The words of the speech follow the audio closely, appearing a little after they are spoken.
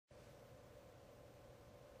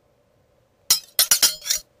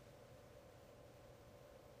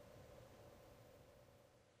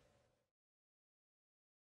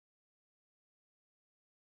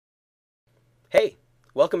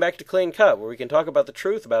Welcome back to Clean Cut, where we can talk about the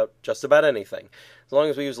truth about just about anything, as long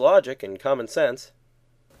as we use logic and common sense.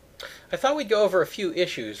 I thought we'd go over a few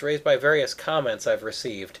issues raised by various comments I've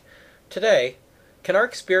received. Today, can our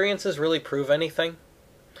experiences really prove anything?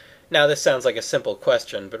 Now, this sounds like a simple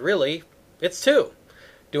question, but really, it's two.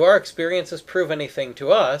 Do our experiences prove anything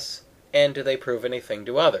to us, and do they prove anything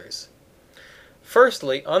to others?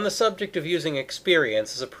 Firstly, on the subject of using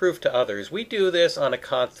experience as a proof to others, we do this on a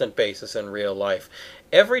constant basis in real life.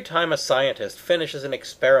 Every time a scientist finishes an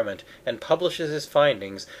experiment and publishes his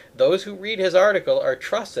findings, those who read his article are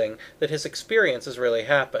trusting that his experience has really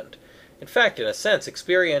happened. In fact, in a sense,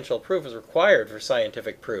 experiential proof is required for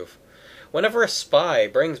scientific proof. Whenever a spy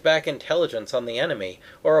brings back intelligence on the enemy,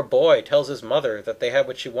 or a boy tells his mother that they had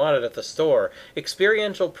what she wanted at the store,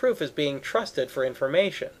 experiential proof is being trusted for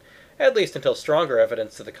information. At least until stronger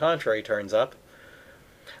evidence to the contrary turns up.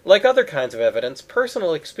 Like other kinds of evidence,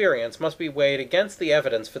 personal experience must be weighed against the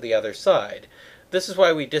evidence for the other side. This is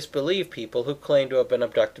why we disbelieve people who claim to have been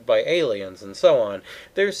abducted by aliens and so on.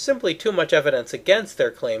 There's simply too much evidence against their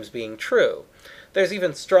claims being true. There's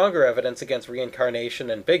even stronger evidence against reincarnation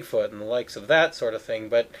and Bigfoot and the likes of that sort of thing,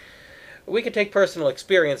 but we can take personal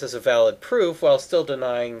experience as a valid proof while still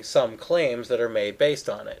denying some claims that are made based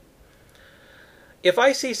on it. If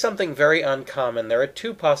I see something very uncommon, there are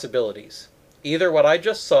two possibilities. Either what I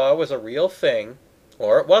just saw was a real thing,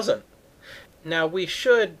 or it wasn't. Now, we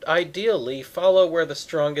should, ideally, follow where the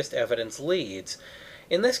strongest evidence leads.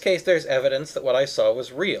 In this case, there's evidence that what I saw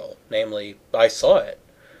was real, namely, I saw it.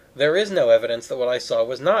 There is no evidence that what I saw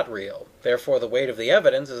was not real, therefore the weight of the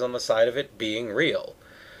evidence is on the side of it being real.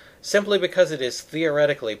 Simply because it is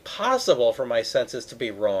theoretically possible for my senses to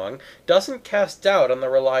be wrong doesn't cast doubt on the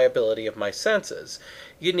reliability of my senses.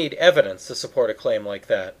 You'd need evidence to support a claim like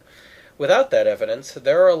that. Without that evidence,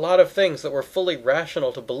 there are a lot of things that we're fully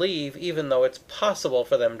rational to believe even though it's possible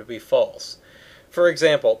for them to be false. For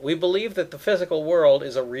example, we believe that the physical world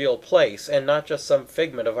is a real place and not just some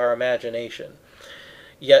figment of our imagination.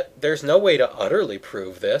 Yet there's no way to utterly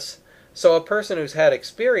prove this. So a person who's had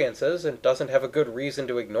experiences and doesn't have a good reason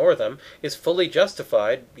to ignore them is fully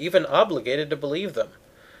justified, even obligated to believe them.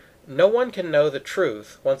 No one can know the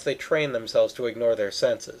truth once they train themselves to ignore their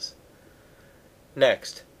senses.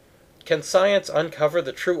 Next, can science uncover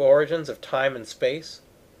the true origins of time and space?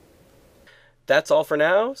 That's all for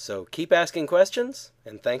now, so keep asking questions,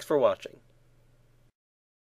 and thanks for watching.